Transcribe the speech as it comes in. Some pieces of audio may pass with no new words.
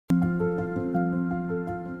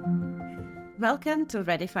Welcome to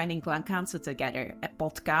Redefining Lung Cancer Together, a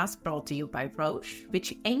podcast brought to you by Roche,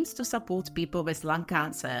 which aims to support people with lung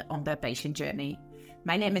cancer on their patient journey.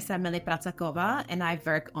 My name is Emily Pratsakova, and I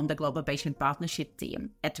work on the Global Patient Partnership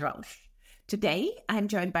team at Roche. Today, I'm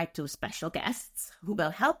joined by two special guests who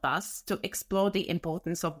will help us to explore the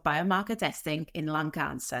importance of biomarker testing in lung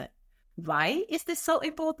cancer. Why is this so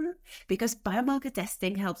important? Because biomarker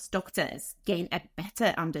testing helps doctors gain a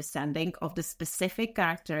better understanding of the specific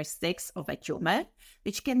characteristics of a tumor,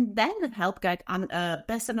 which can then help guide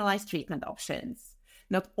personalized treatment options.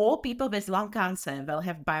 Not all people with lung cancer will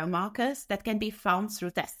have biomarkers that can be found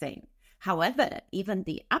through testing. However, even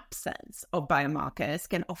the absence of biomarkers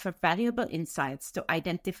can offer valuable insights to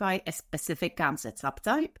identify a specific cancer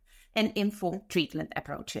subtype and inform treatment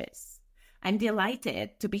approaches. I'm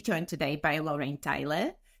delighted to be joined today by Lorraine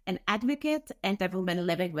Tyler, an advocate and a woman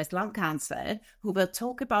living with lung cancer who will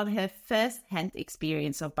talk about her first-hand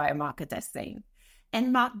experience of biomarker testing,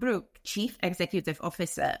 and Mark Brooke, Chief Executive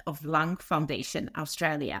Officer of Lung Foundation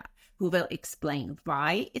Australia, who will explain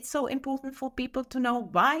why it's so important for people to know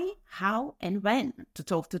why, how, and when to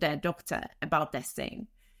talk to their doctor about testing.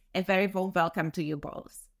 A very warm welcome to you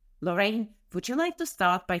both. Lorraine, would you like to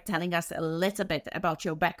start by telling us a little bit about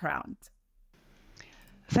your background?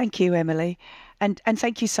 Thank you, Emily. And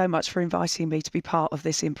thank you so much for inviting me to be part of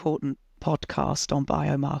this important podcast on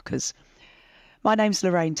biomarkers. My name's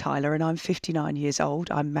Lorraine Tyler and I'm 59 years old.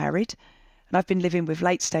 I'm married and I've been living with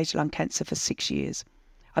late-stage lung cancer for 6 years.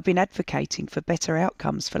 I've been advocating for better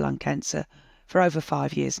outcomes for lung cancer for over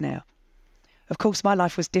 5 years now. Of course, my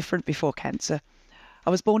life was different before cancer. I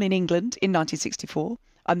was born in England in 1964.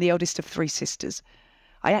 I'm the eldest of 3 sisters.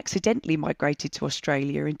 I accidentally migrated to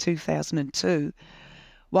Australia in 2002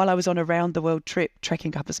 while I was on a round-the-world trip,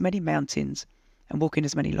 trekking up as many mountains and walking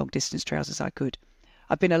as many long-distance trails as I could.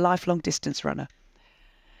 I've been a lifelong distance runner.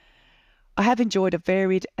 I have enjoyed a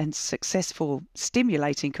varied and successful,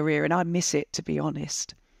 stimulating career, and I miss it, to be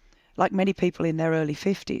honest. Like many people in their early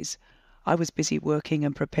 50s, I was busy working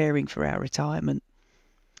and preparing for our retirement.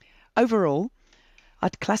 Overall,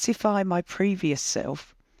 I'd classify my previous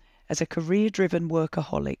self as a career-driven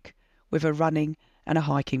workaholic with a running and a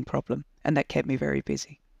hiking problem, and that kept me very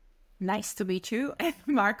busy. Nice to meet you. And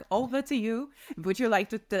Mark, over to you. Would you like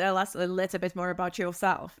to tell us a little bit more about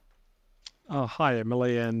yourself? Oh, hi,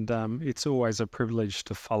 Emily. And it's always a privilege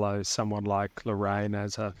to follow someone like Lorraine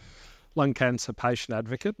as a lung cancer patient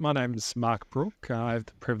advocate. My name is Mark Brooke. I have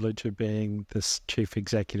the privilege of being the Chief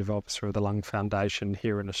Executive Officer of the Lung Foundation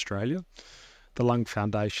here in Australia. The Lung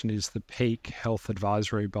Foundation is the peak health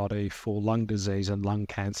advisory body for lung disease and lung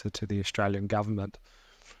cancer to the Australian government.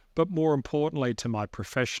 But more importantly to my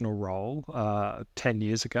professional role, 10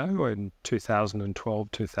 years ago in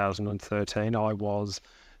 2012, 2013, I was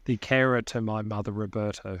the carer to my mother,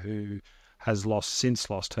 Roberta, who has since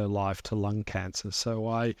lost her life to lung cancer.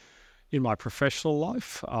 So in my professional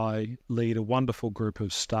life, I lead a wonderful group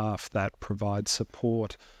of staff that provide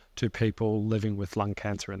support to people living with lung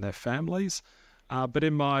cancer and their families. But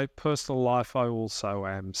in my personal life, I also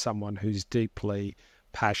am someone who's deeply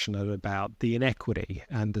passionate about the inequity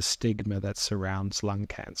and the stigma that surrounds lung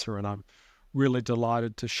cancer. And I'm really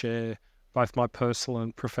delighted to share both my personal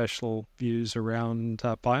and professional views around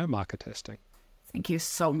biomarker testing. Thank you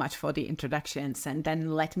so much for the introductions. And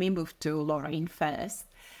then let me move to Lorraine first.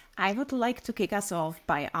 I would like to kick us off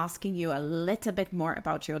by asking you a little bit more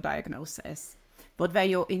about your diagnosis. What were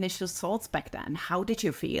your initial thoughts back then? How did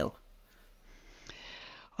you feel?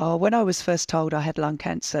 When I was first told I had lung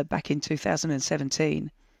cancer back in 2017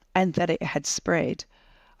 and that it had spread,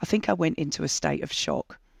 I think I went into a state of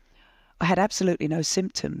shock. I had absolutely no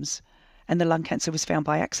symptoms and the lung cancer was found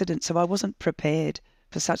by accident, so I wasn't prepared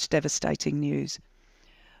for such devastating news.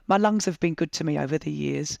 My lungs have been good to me over the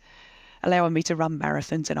years, allowing me to run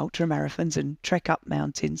marathons and ultramarathons and trek up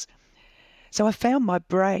mountains. So I found my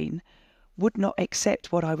brain would not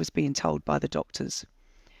accept what I was being told by the doctors.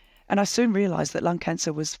 And I soon realised that lung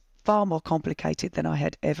cancer was far more complicated than I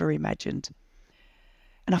had ever imagined.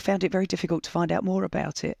 And I found it very difficult to find out more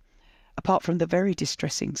about it, apart from the very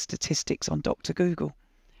distressing statistics on Dr. Google.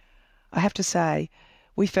 I have to say,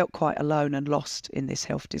 we felt quite alone and lost in this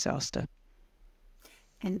health disaster.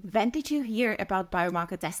 And when did you hear about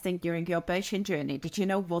biomarker testing during your patient journey? Did you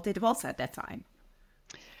know what it was at that time?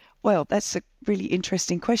 Well, that's a really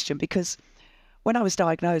interesting question because when I was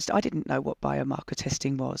diagnosed, I didn't know what biomarker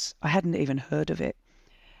testing was. I hadn't even heard of it.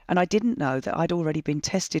 And I didn't know that I'd already been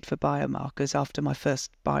tested for biomarkers after my first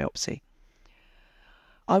biopsy.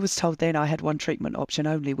 I was told then I had one treatment option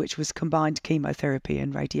only, which was combined chemotherapy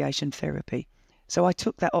and radiation therapy. So I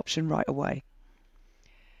took that option right away.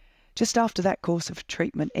 Just after that course of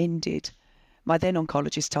treatment ended, My then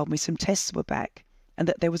oncologist told me some tests were back and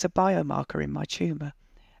that there was a biomarker in my tumour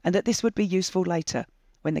and that this would be useful later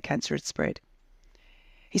when the cancer had spread.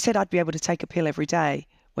 He said I'd be able to take a pill every day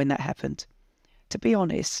when that happened. To be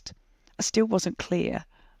honest, I still wasn't clear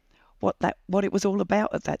what it was all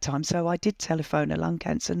about at that time, so I did telephone a lung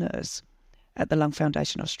cancer nurse at the Lung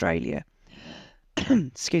Foundation Australia.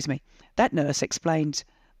 Excuse me. That nurse explained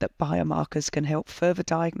that biomarkers can help further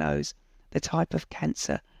diagnose the type of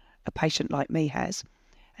cancer a patient like me has,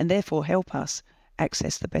 and therefore help us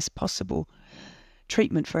access the best possible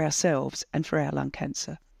treatment for ourselves and for our lung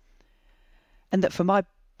cancer. And that for my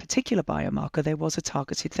particular biomarker, there was a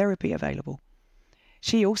targeted therapy available.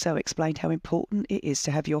 She also explained how important it is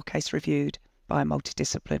to have your case reviewed by a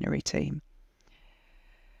multidisciplinary team.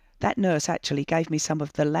 That nurse actually gave me some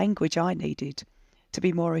of the language I needed to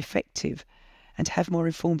be more effective and have more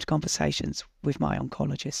informed conversations with my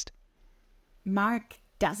oncologist. Mark,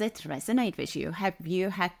 does it resonate with you? Have you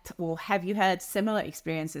had similar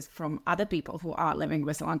experiences from other people who are living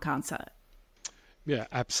with lung cancer? Yeah,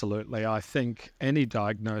 absolutely. I think any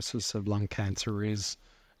diagnosis of lung cancer is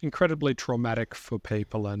incredibly traumatic for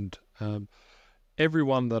people, and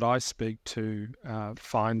everyone that I speak to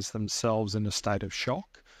finds themselves in a state of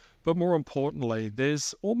shock. But more importantly,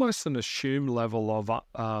 there's almost an assumed level of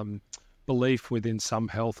belief within some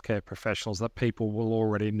healthcare professionals that people will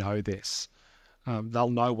already know this. They'll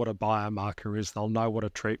know what a biomarker is, they'll know what a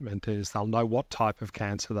treatment is, they'll know what type of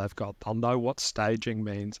cancer they've got, they'll know what staging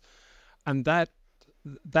means. And that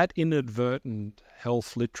inadvertent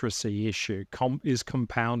health literacy issue is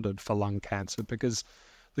compounded for lung cancer because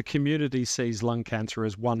the community sees lung cancer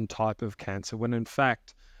as one type of cancer, when in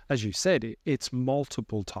fact, as you said, it's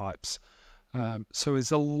multiple types. So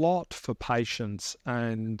there's a lot for patients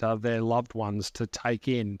and their loved ones to take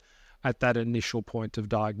in at that initial point of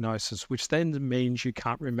diagnosis, which then means you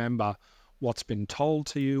can't remember what's been told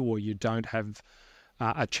to you, or you don't have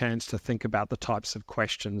a chance to think about the types of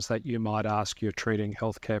questions that you might ask your treating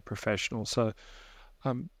healthcare professional. So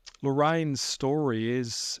Lorraine's story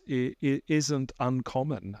isn't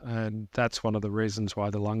uncommon, and that's one of the reasons why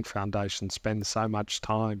the Lung Foundation spends so much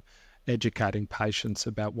time educating patients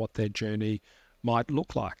about what their journey might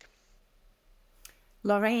look like.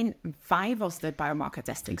 Lorraine, why was the biomarker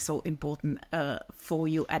testing so important for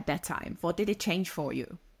you at that time? What did it change for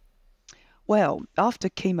you? Well, after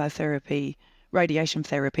chemotherapy, radiation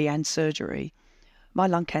therapy and surgery, my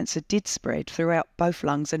lung cancer did spread throughout both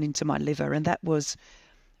lungs and into my liver, and that was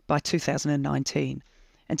by 2019.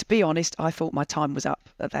 And to be honest, I thought my time was up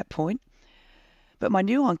at that point. But my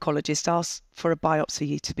new oncologist asked for a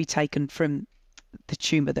biopsy to be taken from the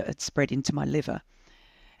tumour that had spread into my liver,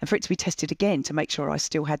 and for it to be tested again to make sure I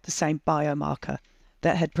still had the same biomarker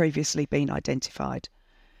that had previously been identified.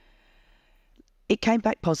 It came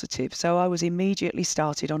back positive, so I was immediately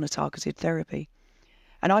started on a targeted therapy.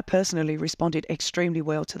 And I personally responded extremely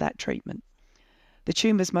well to that treatment. The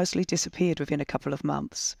tumours mostly disappeared within a couple of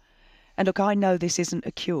months. And look, I know this isn't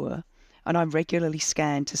a cure, and I'm regularly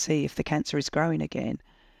scanned to see if the cancer is growing again.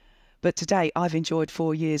 But to date, I've enjoyed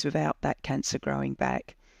 4 years without that cancer growing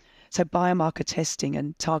back. So biomarker testing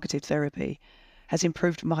and targeted therapy has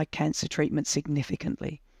improved my cancer treatment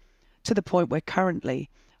significantly, to the point where currently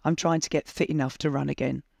I'm trying to get fit enough to run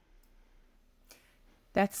again.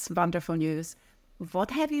 That's wonderful news.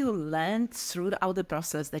 What have you learned throughout the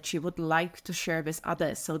process that you would like to share with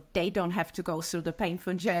others so they don't have to go through the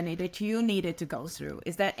painful journey that you needed to go through?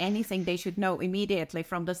 Is there anything they should know immediately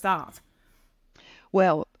from the start?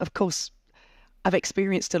 Well, of course, I've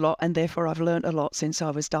experienced a lot, and therefore I've learned a lot since I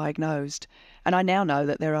was diagnosed. And I now know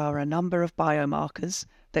that there are a number of biomarkers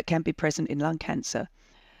that can be present in lung cancer,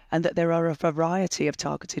 and that there are a variety of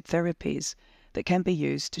targeted therapies that can be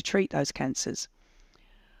used to treat those cancers.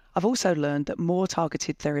 I've also learned that more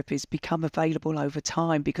targeted therapies become available over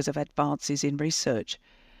time because of advances in research.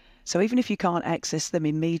 So even if you can't access them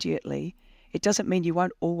immediately, it doesn't mean you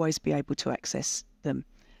won't always be able to access them.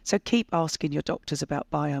 So keep asking your doctors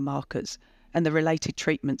about biomarkers and the related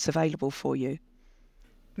treatments available for you.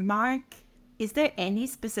 Mark, is there any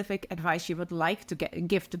specific advice you would like to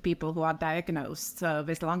give to people who are diagnosed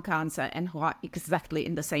with lung cancer and who are exactly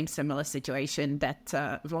in the same similar situation that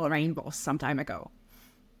Lorraine was some time ago?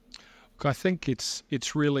 I think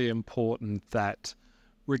it's really important that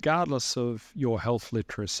regardless of your health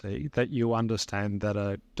literacy, that you understand that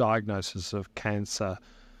a diagnosis of cancer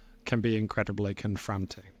can be incredibly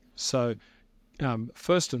confronting. So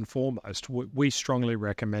first and foremost, we strongly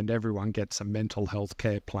recommend everyone gets a mental health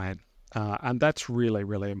care plan. And that's really,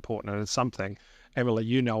 really important. And it's something, Emily,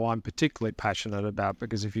 you know I'm particularly passionate about,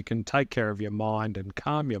 because if you can take care of your mind and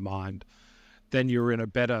calm your mind, then you're in a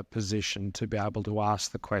better position to be able to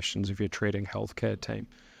ask the questions of your treating healthcare team.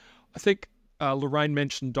 I think Lorraine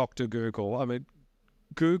mentioned Dr. Google. I mean,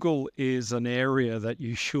 Google is an area that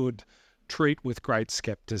you should treat with great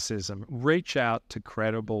skepticism. Reach out to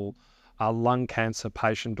credible lung cancer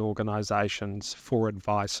patient organisations for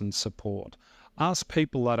advice and support. Ask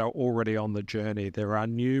people that are already on the journey. There are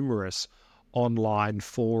numerous online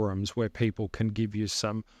forums where people can give you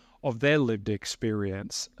some of their lived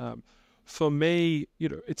experience. For me,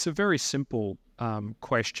 it's a very simple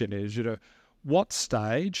question is, what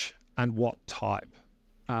stage and what type?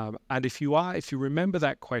 And if you remember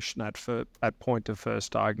that question at point of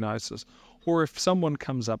first diagnosis, or if someone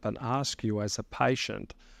comes up and asks you as a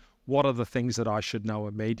patient, what are the things that I should know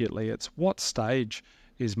immediately? It's what stage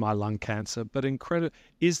is my lung cancer, but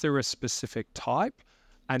is there a specific type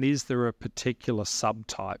and is there a particular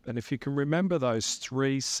subtype? And if you can remember those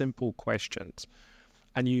three simple questions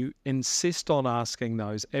and you insist on asking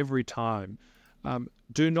those every time,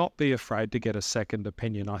 do not be afraid to get a second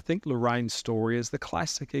opinion. I think Lorraine's story is the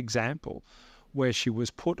classic example where she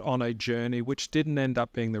was put on a journey which didn't end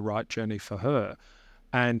up being the right journey for her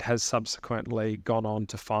and has subsequently gone on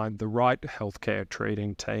to find the right healthcare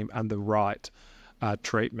treating team and the right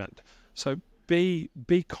treatment. So be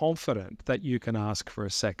confident that you can ask for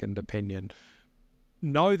a second opinion.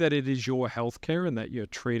 Know that it is your healthcare and that your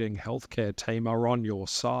treating healthcare team are on your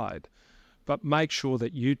side, but make sure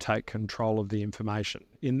that you take control of the information.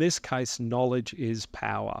 In this case, knowledge is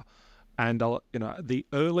power. And the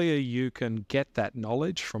earlier you can get that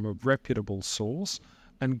knowledge from a reputable source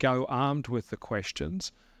and go armed with the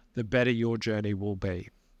questions, the better your journey will be.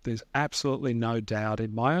 There's absolutely no doubt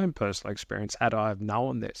in my own personal experience, had I have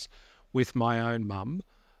known this with my own mum,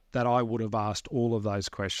 that I would have asked all of those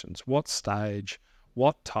questions. What stage,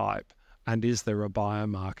 what type, and is there a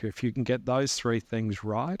biomarker? If you can get those three things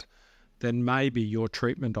right, then maybe your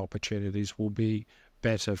treatment opportunities will be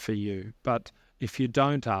better for you. But if you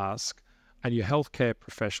don't ask and your healthcare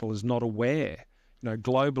professional is not aware,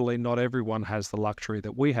 globally, not everyone has the luxury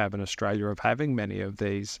that we have in Australia of having many of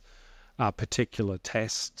these particular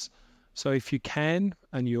tests. So if you can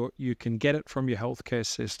and you can get it from your healthcare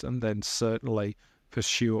system, then certainly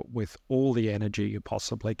pursue it with all the energy you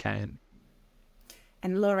possibly can.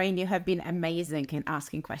 And Lorraine, you have been amazing in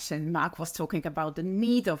asking questions. Mark was talking about the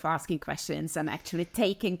need of asking questions and actually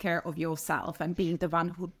taking care of yourself and being the one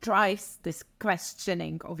who drives this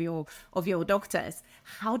questioning of your doctors.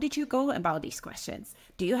 How did you go about these questions?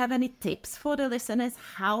 Do you have any tips for the listeners?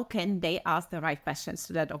 How can they ask the right questions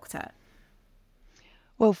to their doctor?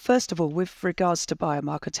 Well, first of all, with regards to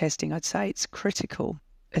biomarker testing, I'd say it's critical.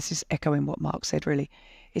 This is echoing what Mark said, really.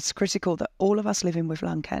 It's critical that all of us living with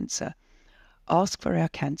lung cancer ask for our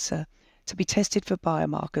cancer to be tested for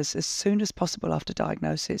biomarkers as soon as possible after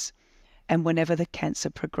diagnosis and whenever the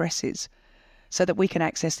cancer progresses, so that we can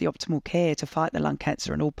access the optimal care to fight the lung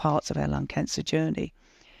cancer and all parts of our lung cancer journey.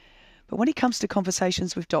 But when it comes to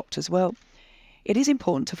conversations with doctors, well, it is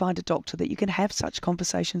important to find a doctor that you can have such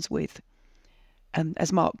conversations with.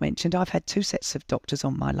 As Mark mentioned, I've had 2 sets of doctors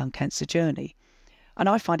on my lung cancer journey, and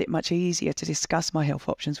I find it much easier to discuss my health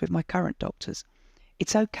options with my current doctors.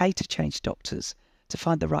 It's okay to change doctors to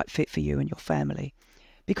find the right fit for you and your family,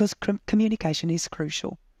 because communication is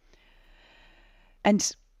crucial.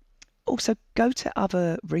 And also go to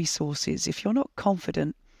other resources. If you're not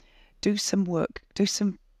confident, do some work, do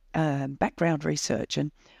some background research.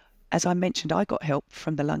 And as I mentioned, I got help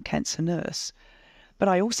from the lung cancer nurse, but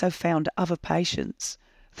I also found other patients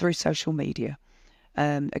through social media.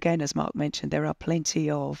 Again, as Mark mentioned, there are plenty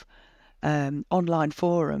of online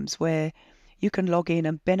forums where you can log in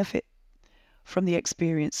and benefit from the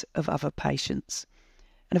experience of other patients.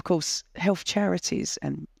 And of course, health charities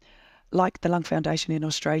and like the Lung Foundation in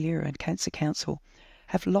Australia and Cancer Council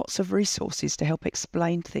have lots of resources to help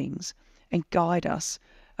explain things and guide us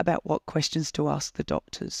about what questions to ask the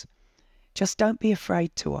doctors. Just don't be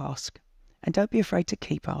afraid to ask, and don't be afraid to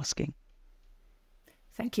keep asking.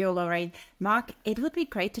 Thank you, Lorraine. Mark, it would be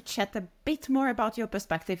great to chat a bit more about your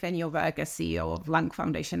perspective and your work as CEO of Lung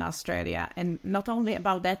Foundation Australia. And not only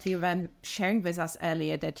about that, you were sharing with us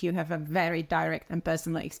earlier that you have a very direct and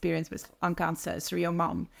personal experience with lung cancer through your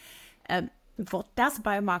mom. What does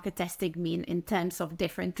biomarker testing mean in terms of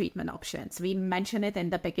different treatment options? We mentioned it in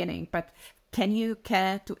the beginning, but can you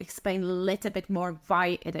care to explain a little bit more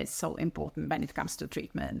why it is so important when it comes to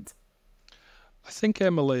treatment? I think,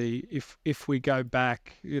 Emily, if we go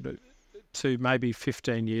back to maybe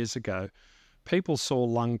 15 years ago, people saw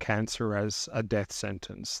lung cancer as a death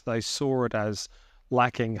sentence. They saw it as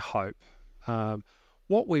lacking hope.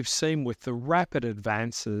 what we've seen with the rapid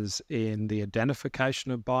advances in the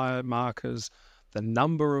identification of biomarkers, the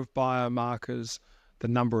number of biomarkers, the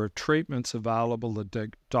number of treatments available,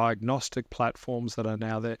 the diagnostic platforms that are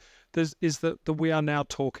now there, is that we are now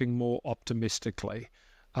talking more optimistically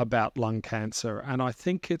about lung cancer. And I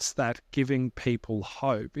think it's that giving people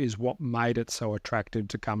hope is what made it so attractive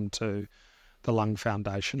to come to the Lung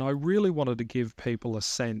Foundation. I really wanted to give people a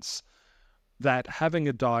sense that having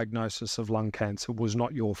a diagnosis of lung cancer was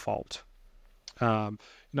not your fault.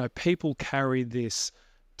 People carry this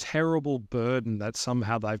terrible burden that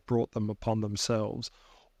somehow they've brought them upon themselves.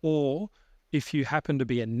 Or if you happen to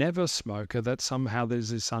be a never smoker, that somehow there's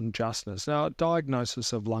this unjustness. Now, a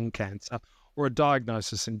diagnosis of lung cancer, or a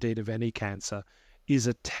diagnosis indeed of any cancer, is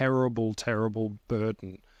a terrible, terrible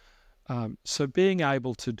burden. So being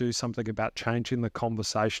able to do something about changing the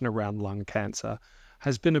conversation around lung cancer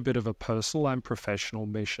has been a bit of a personal and professional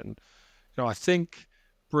mission. I think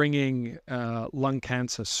bringing lung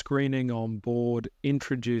cancer screening on board,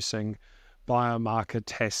 introducing biomarker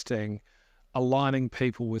testing, aligning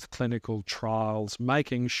people with clinical trials,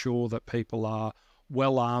 making sure that people are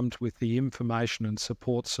well armed with the information and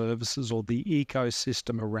support services or the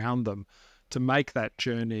ecosystem around them to make that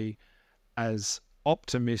journey as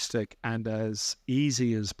optimistic and as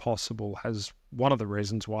easy as possible has one of the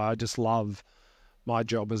reasons why I just love my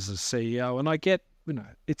job as a CEO. And I get,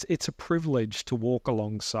 it's a privilege to walk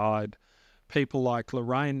alongside people like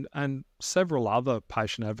Lorraine and several other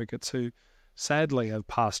patient advocates who sadly have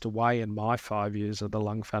passed away in my 5 years at the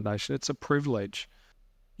Lung Foundation. It's a privilege.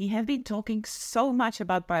 We have been talking so much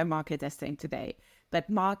about biomarker testing today, but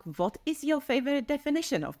Mark, what is your favorite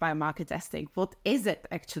definition of biomarker testing? What is it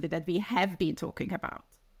actually that we have been talking about?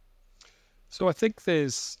 So I think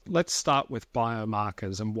let's start with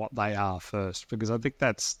biomarkers and what they are first, because I think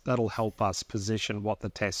that'll help us position what the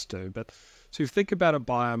tests do. But so if you think about a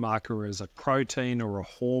biomarker as a protein or a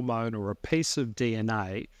hormone or a piece of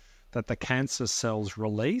DNA that the cancer cells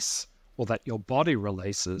release or that your body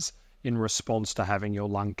releases in response to having your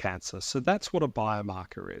lung cancer. So that's what a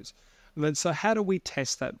biomarker is. And then so how do we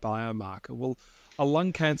test that biomarker? Well, a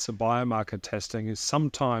lung cancer biomarker testing is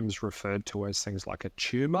sometimes referred to as things like a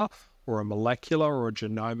tumor or a molecular or a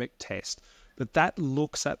genomic test, but that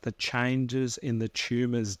looks at the changes in the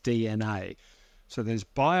tumor's DNA. So there's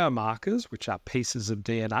biomarkers, which are pieces of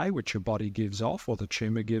DNA which your body gives off or the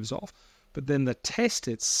tumor gives off, but then the test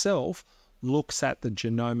itself looks at the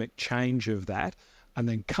genomic change of that and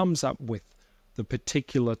then comes up with the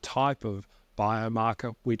particular type of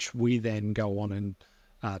biomarker which we then go on and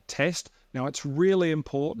test. Now, it's really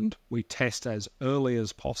important we test as early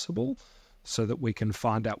as possible so that we can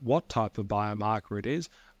find out what type of biomarker it is.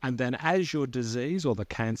 And then as your disease or the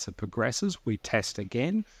cancer progresses, we test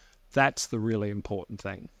again. That's the really important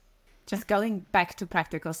thing. Just going back to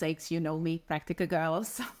practical sakes, you know me, practical girl.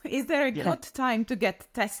 So is there a good time to get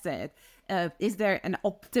tested? Is there an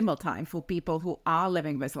optimal time for people who are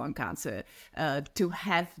living with lung cancer to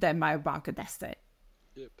have their biomarker tested?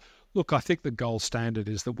 Look, I think the gold standard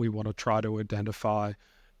is that we want to try to identify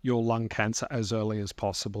your lung cancer as early as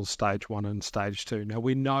possible, stage 1 and stage 2. Now,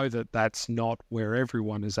 we know that that's not where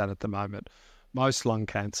everyone is at the moment. Most lung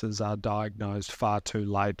cancers are diagnosed far too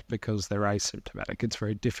late because they're asymptomatic. It's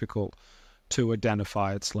very difficult to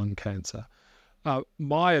identify it's lung cancer.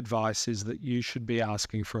 My advice is that you should be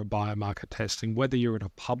asking for a biomarker testing, whether you're in a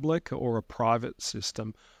public or a private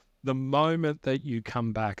system. The moment that you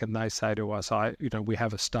come back and they say to us, we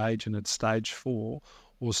have a stage and it's stage 4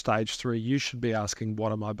 or stage 3, you should be asking,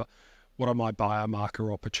 what are my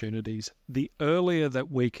biomarker opportunities? The earlier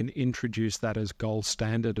that we can introduce that as gold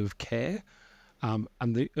standard of care, and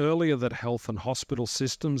the earlier that health and hospital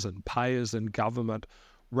systems and payers and government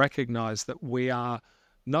recognize that we are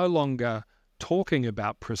no longer talking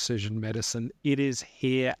about precision medicine, it is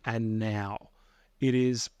here and now. It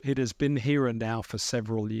has been here and now for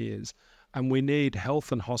several years. And we need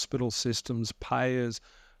health and hospital systems, payers,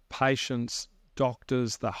 patients,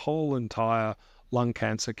 doctors, the whole entire lung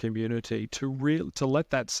cancer community to let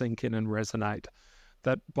that sink in and resonate,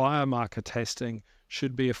 that biomarker testing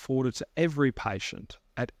should be afforded to every patient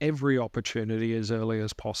at every opportunity as early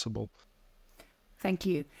as possible. Thank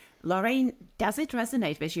you. Lorraine, does it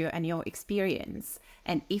resonate with you and your experience?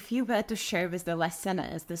 And if you were to share with the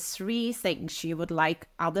listeners the 3 things you would like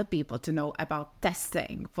other people to know about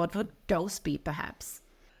testing, what would those be perhaps?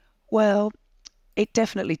 Well, it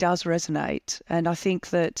definitely does resonate. And I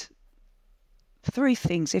think that 3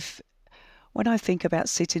 things, when I think about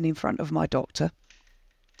sitting in front of my doctor,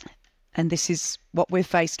 and this is what we're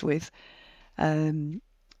faced with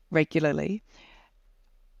regularly,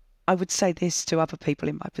 I would say this to other people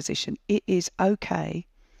in my position. It is okay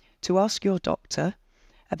to ask your doctor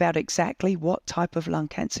about exactly what type of lung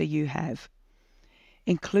cancer you have,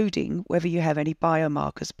 including whether you have any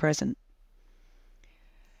biomarkers present.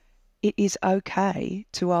 It is okay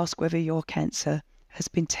to ask whether your cancer has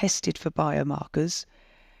been tested for biomarkers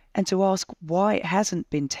and to ask why it hasn't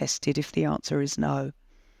been tested if the answer is no.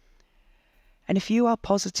 And if you are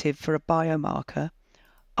positive for a biomarker,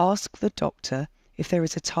 ask the doctor if there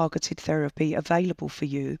is a targeted therapy available for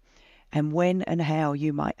you and when and how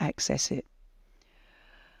you might access it.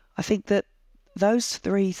 I think that those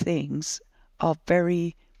three things are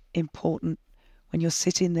very important when you're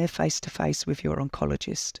sitting there face to face with your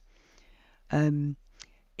oncologist.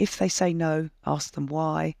 If they say no, ask them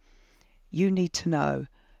why. You need to know,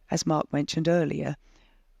 as Mark mentioned earlier,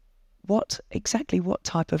 exactly what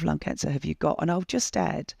type of lung cancer have you got? And I'll just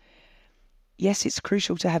add, yes, it's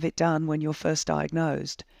crucial to have it done when you're first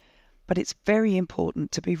diagnosed, but it's very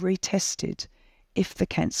important to be retested if the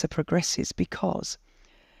cancer progresses, because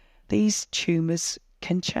these tumours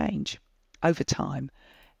can change over time.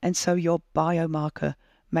 And so your biomarker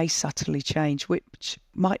may subtly change, which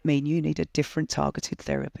might mean you need a different targeted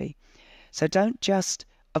therapy. So don't just,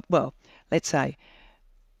 let's say,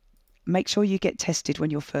 make sure you get tested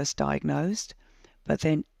when you're first diagnosed, but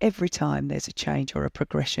then every time there's a change or a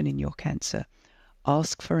progression in your cancer,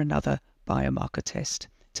 ask for another biomarker test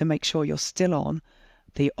to make sure you're still on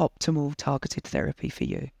the optimal targeted therapy for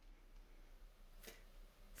you.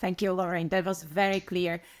 Thank you, Lorraine. That was very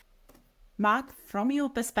clear. Mark, from your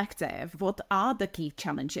perspective, what are the key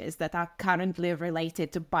challenges that are currently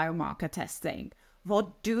related to biomarker testing?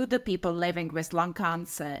 What do the people living with lung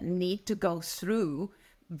cancer need to go through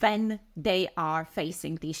when they are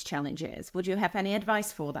facing these challenges? Would you have any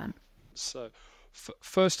advice for them? So,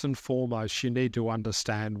 first and foremost, you need to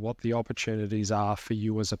understand what the opportunities are for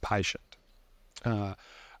you as a patient.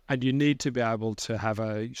 And you need to be able to have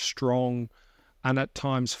a strong and at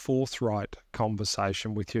times forthright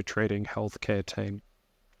conversation with your treating healthcare team.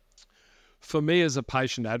 For me as a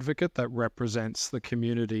patient advocate that represents the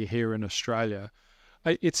community here in Australia,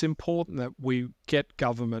 it's important that we get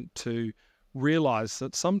government to realise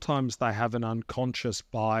that sometimes they have an unconscious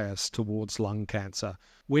bias towards lung cancer.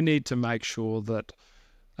 We need to make sure that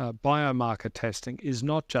biomarker testing is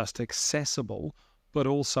not just accessible, but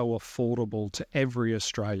also affordable to every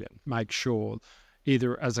Australian. Make sure,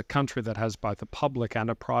 either as a country that has both a public and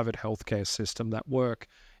a private healthcare system that work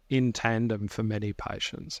in tandem for many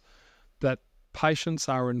patients, that patients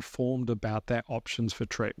are informed about their options for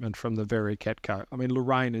treatment from the very get-go. I mean,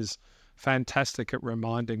 Lorraine is fantastic at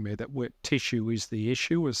reminding me that tissue is the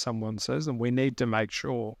issue, as someone says, and we need to make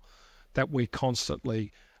sure that we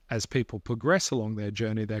constantly, as people progress along their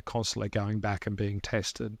journey, they're constantly going back and being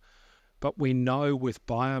tested. But we know with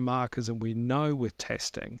biomarkers and we know with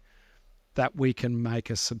testing that we can make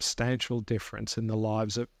a substantial difference in the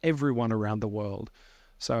lives of everyone around the world.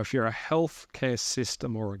 So if you're a healthcare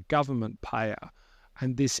system or a government payer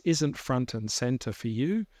and this isn't front and centre for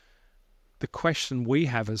you, the question we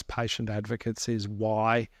have as patient advocates is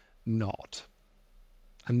why not?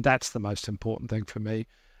 And that's the most important thing for me.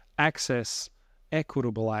 Access,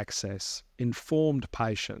 equitable access, informed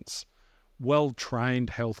patients, well-trained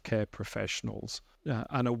healthcare professionals,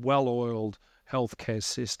 and a well-oiled healthcare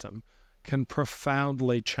system can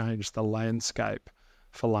profoundly change the landscape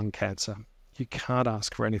for lung cancer. You can't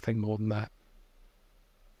ask for anything more than that.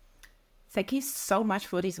 Thank you so much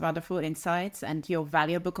for these wonderful insights and your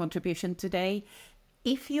valuable contribution today.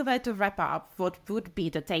 If you were to wrap up, what would be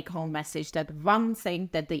the take-home message, that one thing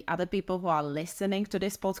that the other people who are listening to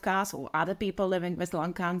this podcast or other people living with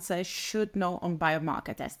lung cancer should know on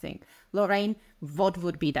biomarker testing? Lorraine, what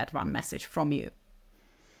would be that one message from you?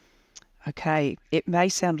 Okay, it may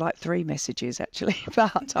sound like three messages actually,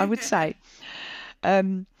 but I would say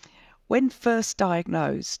when first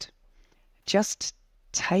diagnosed, just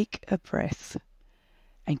take a breath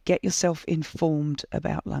and get yourself informed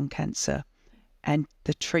about lung cancer and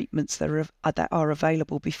the treatments that are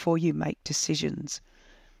available before you make decisions.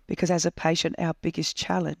 Because as a patient, our biggest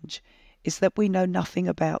challenge is that we know nothing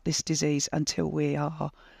about this disease until we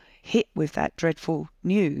are hit with that dreadful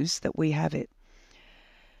news that we have it.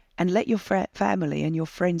 And let your family and your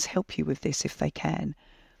friends help you with this if they can,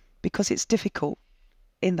 because it's difficult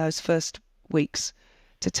in those first weeks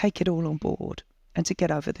to take it all on board and to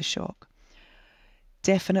get over the shock.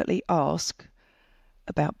 Definitely ask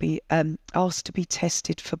to be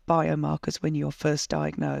tested for biomarkers when you're first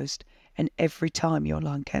diagnosed and every time your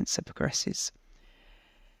lung cancer progresses.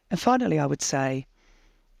 And finally, I would say,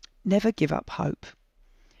 never give up hope.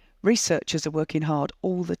 Researchers are working hard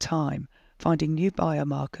all the time finding new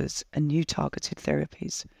biomarkers and new targeted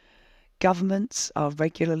therapies. Governments are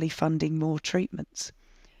regularly funding more treatments.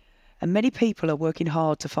 And many people are working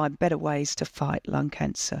hard to find better ways to fight lung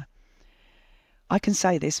cancer. I can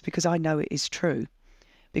say this because I know it is true,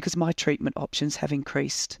 because my treatment options have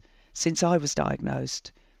increased since I was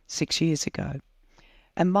diagnosed 6 years ago.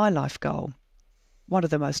 And my life goal, one of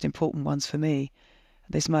the most important ones for me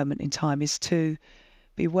at this moment in time, is to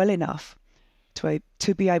be well enough to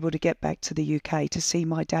be able to get back to the UK to see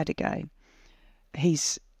my dad again.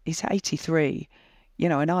 He's 83,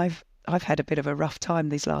 and I've had a bit of a rough time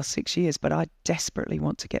these last 6 years, but I desperately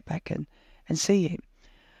want to get back and see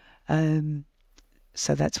him.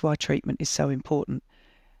 So that's why treatment is so important.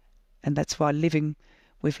 And that's why living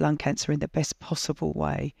with lung cancer in the best possible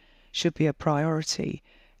way should be a priority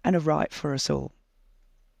and a right for us all.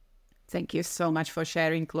 Thank you so much for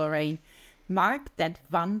sharing, Lorraine. Mark, that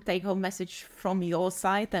one take-home message from your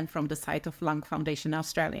side and from the side of Lung Foundation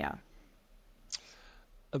Australia.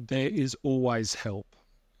 There is always help.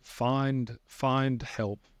 Find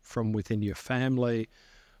help from within your family,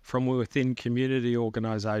 from within community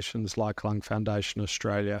organisations like Lung Foundation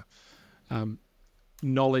Australia.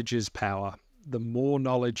 Knowledge is power. The more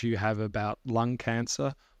knowledge you have about lung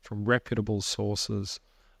cancer from reputable sources,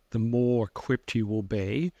 the more equipped you will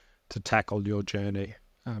be to tackle your journey.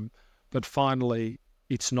 But finally,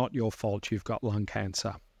 it's not your fault you've got lung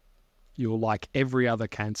cancer. You're like every other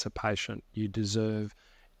cancer patient. You deserve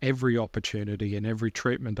every opportunity and every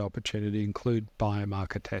treatment opportunity, include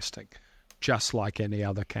biomarker testing, just like any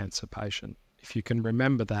other cancer patient. If you can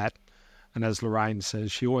remember that, and as Lorraine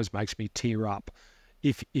says, she always makes me tear up.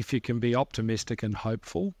 If you can be optimistic and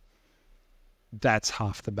hopeful, that's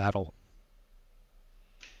half the battle.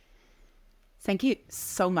 Thank you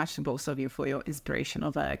so much to both of you for your inspiration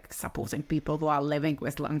of supporting people who are living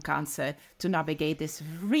with lung cancer to navigate this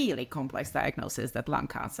really complex diagnosis that lung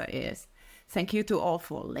cancer is. Thank you to all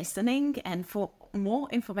for listening, and for more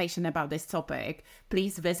information about this topic,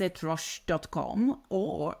 please visit roche.com,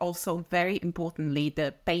 or also very importantly,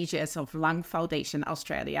 the pages of Lung Foundation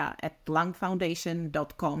Australia at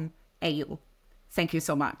lungfoundation.com.au. Thank you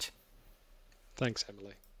so much. Thanks,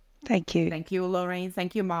 Emily. Thank you. Thank you, Lorraine.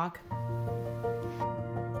 Thank you, Mark.